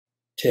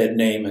Ted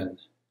Naiman.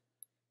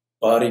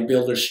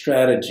 Bodybuilder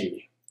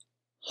strategy.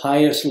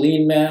 Highest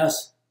lean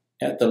mass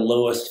at the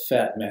lowest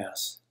fat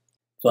mass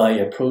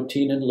via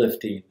protein and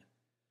lifting.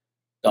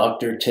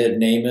 Dr. Ted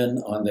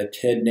Naiman on the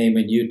Ted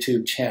Naiman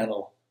YouTube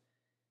channel.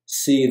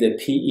 See the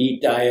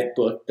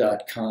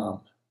PEDietbook.com.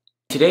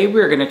 Today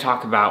we're going to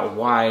talk about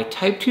why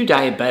type 2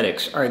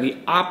 diabetics are the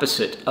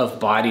opposite of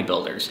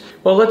bodybuilders.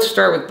 Well, let's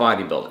start with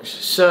bodybuilders.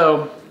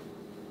 So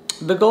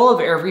the goal of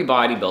every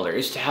bodybuilder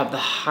is to have the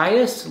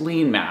highest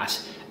lean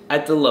mass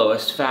at the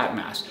lowest fat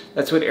mass.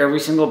 That's what every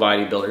single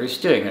bodybuilder is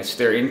doing. That's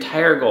their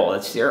entire goal.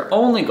 That's their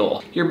only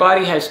goal. Your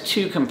body has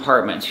two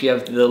compartments. You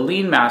have the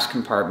lean mass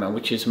compartment,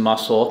 which is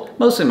muscle,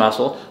 mostly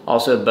muscle,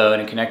 also bone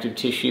and connective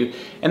tissue,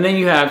 and then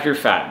you have your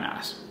fat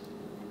mass.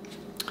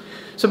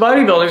 So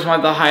bodybuilders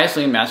want the highest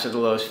lean mass at the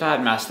lowest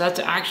fat mass. That's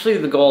actually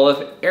the goal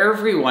of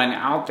everyone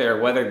out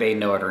there, whether they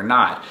know it or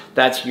not.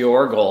 That's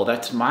your goal.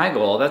 That's my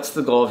goal. That's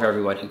the goal of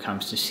everyone who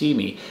comes to see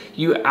me.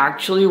 You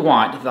actually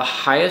want the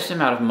highest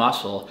amount of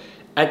muscle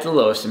at the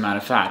lowest amount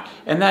of fat.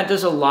 And that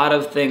does a lot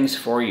of things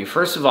for you.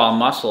 First of all,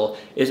 muscle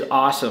is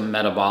awesome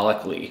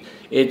metabolically.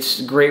 It's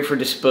great for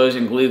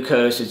disposing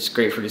glucose. It's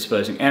great for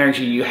disposing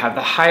energy. You have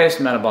the highest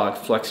metabolic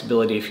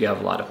flexibility if you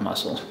have a lot of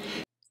muscle.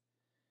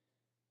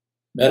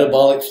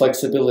 Metabolic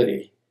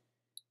flexibility.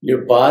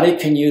 Your body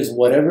can use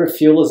whatever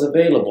fuel is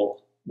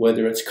available,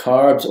 whether it's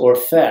carbs or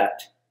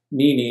fat,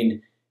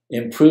 meaning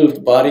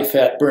improved body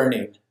fat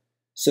burning,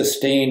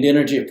 sustained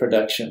energy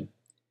production,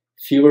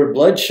 fewer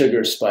blood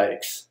sugar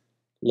spikes,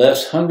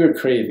 less hunger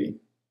craving.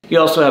 You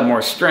also have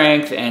more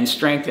strength, and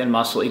strength in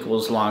muscle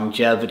equals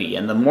longevity.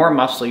 And the more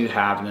muscle you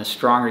have and the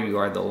stronger you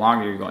are, the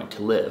longer you're going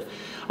to live.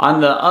 On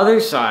the other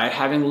side,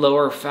 having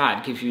lower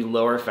fat gives you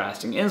lower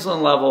fasting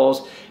insulin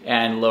levels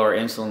and lower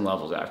insulin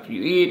levels after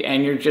you eat,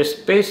 and you're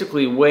just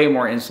basically way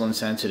more insulin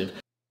sensitive.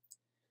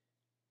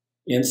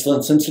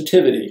 Insulin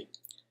sensitivity.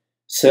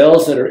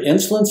 Cells that are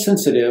insulin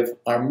sensitive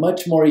are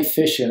much more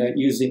efficient at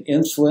using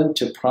insulin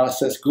to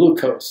process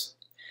glucose.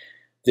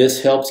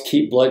 This helps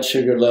keep blood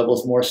sugar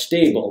levels more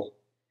stable.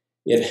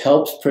 It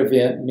helps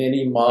prevent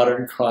many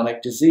modern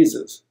chronic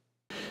diseases.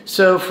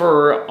 So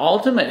for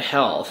ultimate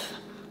health,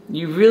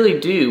 you really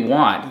do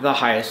want the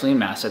highest lean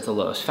mass at the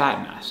lowest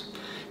fat mass.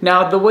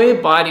 Now, the way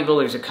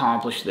bodybuilders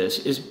accomplish this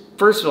is,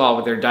 first of all,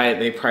 with their diet,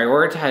 they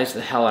prioritize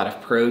the hell out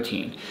of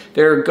protein.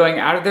 They're going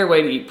out of their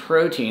way to eat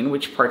protein,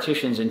 which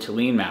partitions into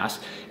lean mass,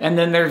 and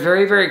then they're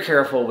very, very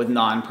careful with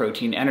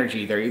non-protein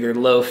energy. They're either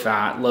low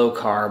fat, low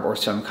carb, or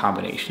some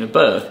combination of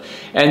both.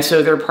 And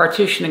so they're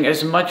partitioning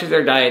as much of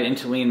their diet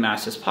into lean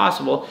mass as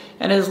possible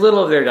and as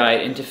little of their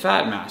diet into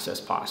fat mass as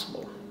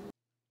possible.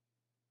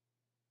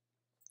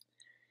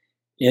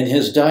 In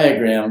his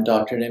diagram,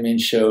 Dr. Naiman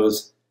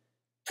shows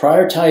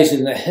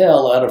prioritizing the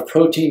hell out of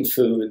protein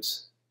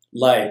foods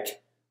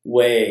like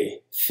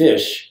whey,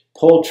 fish,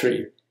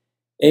 poultry,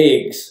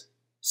 eggs,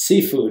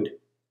 seafood,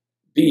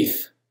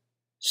 beef,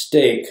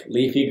 steak,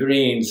 leafy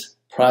greens,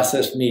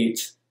 processed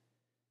meats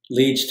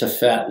leads to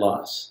fat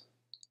loss.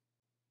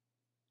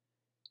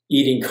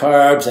 Eating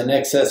carbs and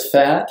excess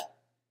fat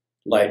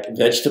like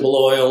vegetable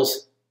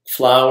oils,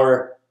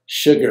 flour,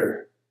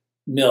 sugar,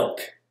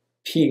 milk,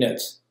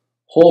 peanuts,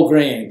 whole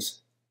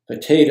grains,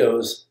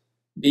 potatoes,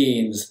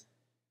 beans,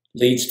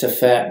 leads to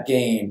fat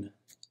gain.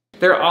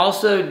 They're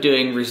also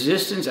doing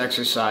resistance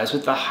exercise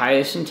with the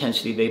highest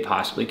intensity they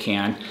possibly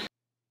can.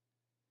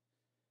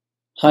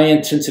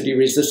 High-intensity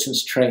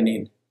resistance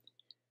training.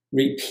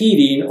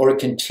 Repeating or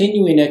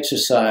continuing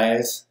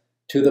exercise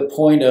to the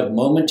point of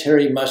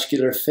momentary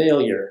muscular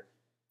failure.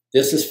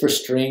 This is for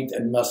strength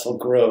and muscle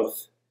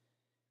growth.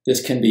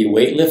 This can be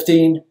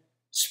weightlifting,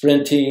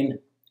 sprinting,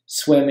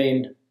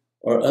 swimming,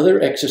 or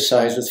other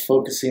exercises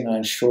focusing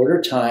on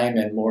shorter time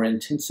and more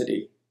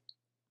intensity.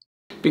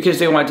 Because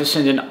they want to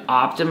send an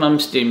optimum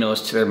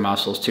stimulus to their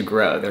muscles to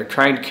grow. They're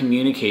trying to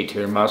communicate to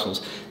their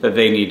muscles that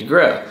they need to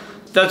grow.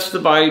 That's the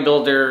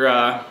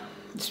bodybuilder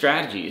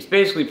strategy. It's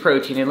basically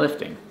protein and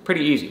lifting.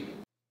 Pretty easy.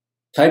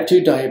 Type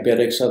 2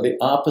 diabetics are the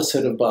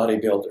opposite of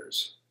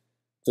bodybuilders.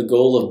 The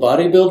goal of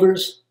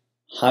bodybuilders,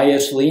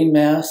 highest lean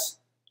mass,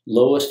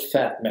 lowest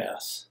fat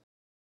mass.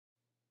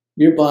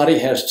 Your body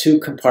has two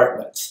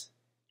compartments.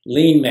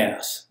 Lean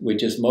mass,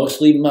 which is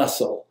mostly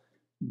muscle,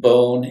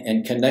 bone,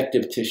 and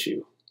connective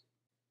tissue.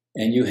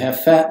 And you have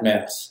fat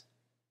mass.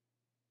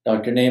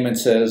 Dr. Naiman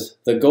says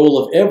the goal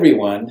of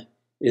everyone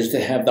is to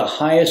have the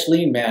highest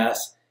lean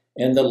mass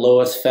and the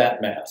lowest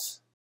fat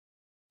mass.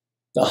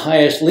 The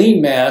highest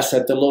lean mass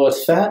at the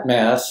lowest fat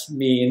mass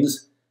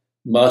means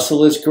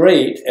muscle is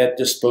great at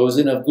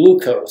disposing of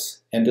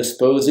glucose and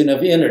disposing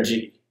of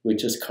energy,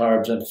 which is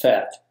carbs and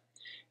fat,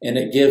 and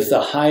it gives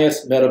the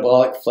highest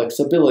metabolic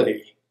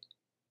flexibility.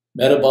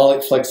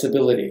 Metabolic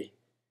flexibility.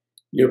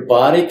 Your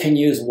body can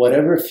use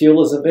whatever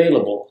fuel is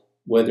available,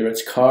 whether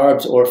it's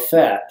carbs or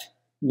fat,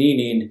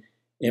 meaning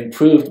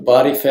improved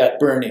body fat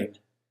burning,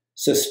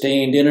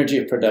 sustained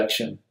energy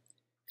production,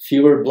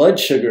 fewer blood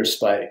sugar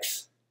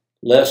spikes,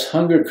 less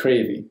hunger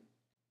craving.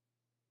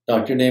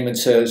 Dr. Naiman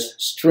says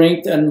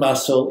strength and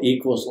muscle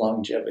equals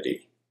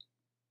longevity.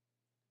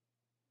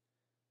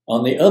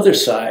 On the other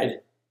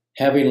side,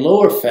 having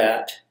lower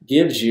fat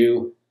gives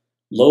you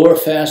lower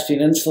fasting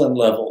insulin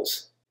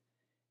levels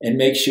and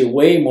makes you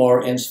way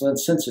more insulin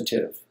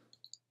sensitive.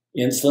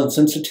 Insulin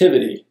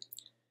sensitivity.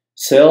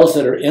 Cells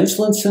that are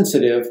insulin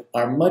sensitive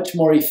are much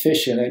more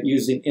efficient at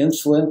using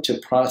insulin to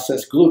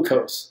process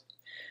glucose.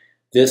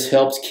 This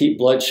helps keep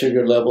blood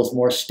sugar levels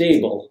more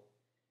stable.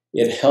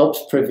 It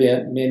helps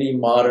prevent many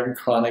modern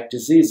chronic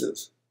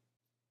diseases.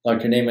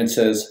 Dr. Naiman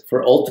says,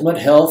 for ultimate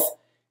health,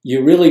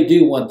 you really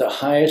do want the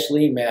highest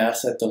lean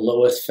mass at the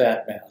lowest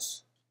fat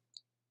mass.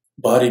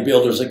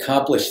 Bodybuilders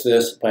accomplish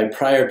this by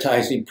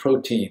prioritizing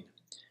protein.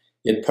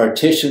 It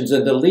partitions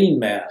into lean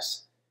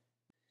mass.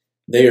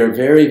 They are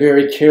very,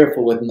 very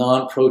careful with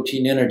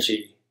non-protein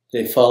energy.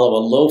 They follow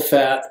a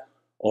low-fat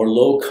or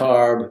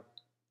low-carb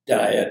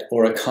diet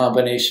or a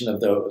combination of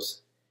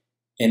those.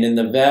 And in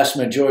the vast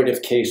majority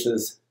of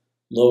cases,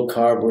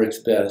 low-carb works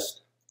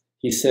best.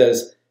 He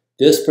says,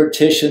 this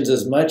partitions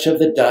as much of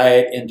the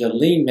diet into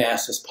lean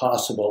mass as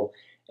possible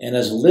and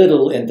as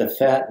little into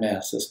fat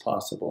mass as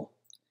possible.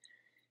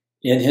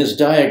 In his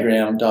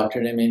diagram,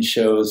 Dr. Naiman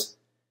shows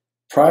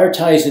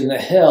prioritizing the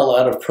hell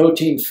out of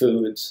protein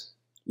foods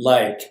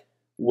like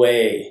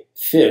whey,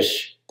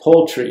 fish,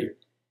 poultry,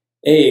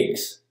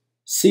 eggs,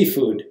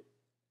 seafood,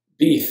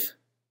 beef,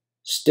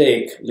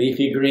 steak,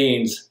 leafy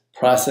greens,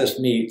 processed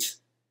meats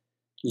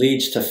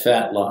leads to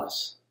fat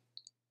loss.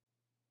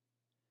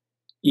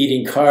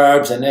 Eating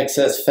carbs and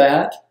excess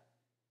fat,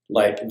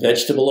 like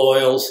vegetable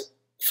oils,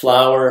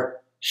 flour,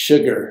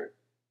 sugar,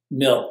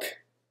 milk,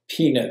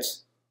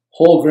 peanuts,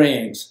 whole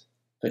grains,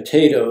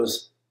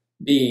 potatoes,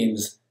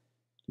 beans,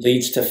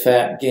 leads to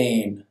fat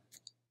gain.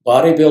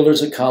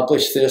 Bodybuilders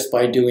accomplish this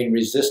by doing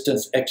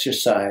resistance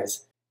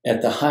exercise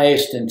at the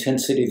highest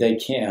intensity they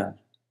can.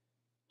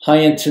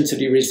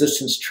 High-intensity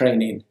resistance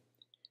training,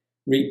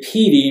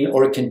 repeating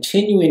or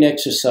continuing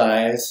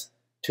exercise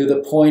to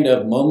the point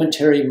of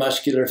momentary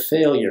muscular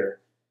failure.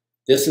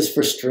 This is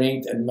for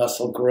strength and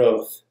muscle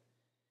growth.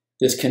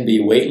 This can be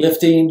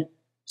weightlifting,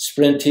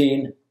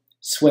 sprinting,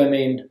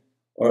 swimming,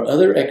 or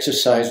other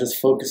exercises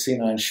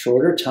focusing on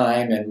shorter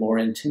time and more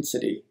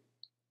intensity.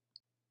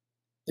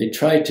 They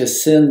try to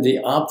send the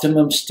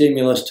optimum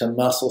stimulus to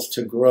muscles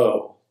to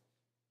grow.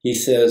 He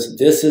says,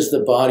 this is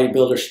the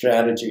bodybuilder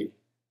strategy.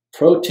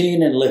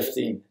 Protein and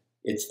lifting.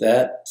 It's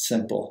that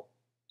simple.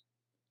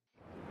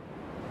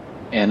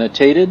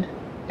 Annotated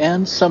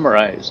and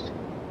summarized.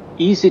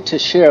 Easy to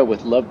share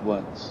with loved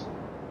ones.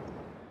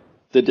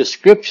 The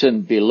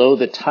description below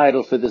the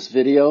title for this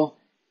video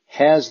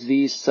has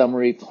these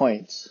summary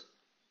points.